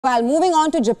While moving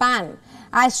on to Japan,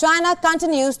 as China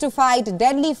continues to fight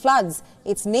deadly floods,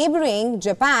 its neighboring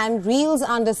Japan reels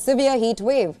under severe heat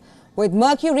wave, with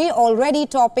mercury already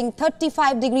topping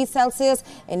 35 degrees Celsius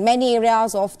in many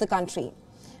areas of the country.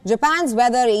 Japan's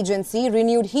weather agency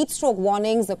renewed heat stroke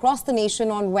warnings across the nation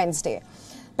on Wednesday.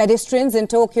 Pedestrians in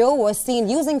Tokyo were seen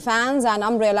using fans and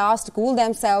umbrellas to cool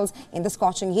themselves in the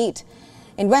scorching heat.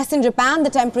 In western Japan, the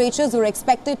temperatures were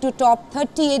expected to top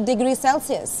 38 degrees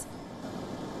Celsius.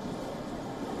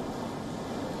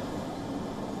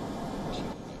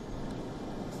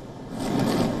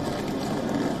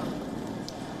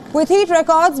 With heat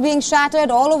records being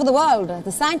shattered all over the world,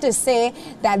 the scientists say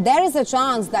that there is a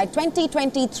chance that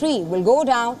 2023 will go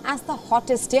down as the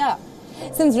hottest year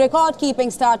since record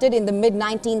keeping started in the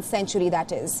mid-19th century,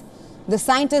 that is. The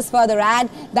scientists further add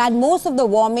that most of the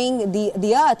warming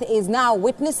the Earth is now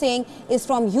witnessing is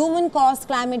from human-caused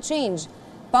climate change,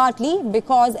 partly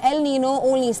because El Nino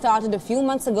only started a few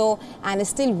months ago and is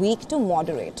still weak to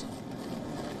moderate.